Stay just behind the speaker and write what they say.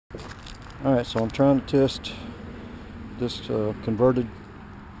Alright, so I'm trying to test this converted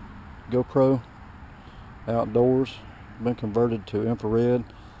GoPro outdoors. Been converted to infrared.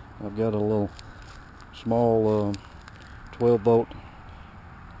 I've got a little small 12 volt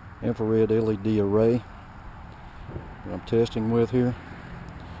infrared LED array that I'm testing with here.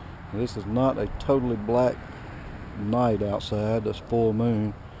 This is not a totally black night outside, that's full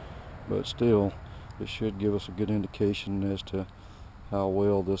moon, but still it should give us a good indication as to how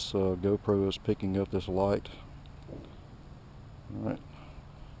well this GoPro is picking up this light. Alright,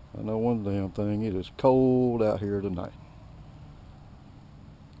 I know one damn thing, it is cold out here tonight.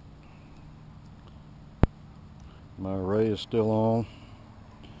 My array is still on.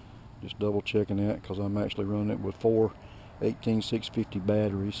 Just double checking that because I'm actually running it with 4 18650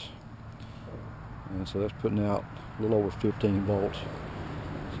 batteries. And so that's putting out a little over 15 volts.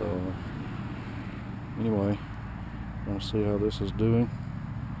 So anyway, I'm going to see how this is doing.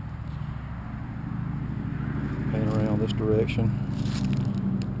 Pan around this direction.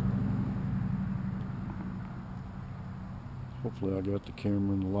 Hopefully I got the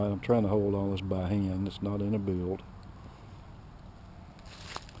camera in the light. I'm trying to hold all this by hand. It's not in a build.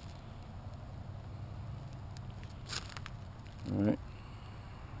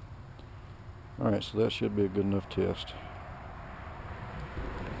 Alright, so that should be a good enough test.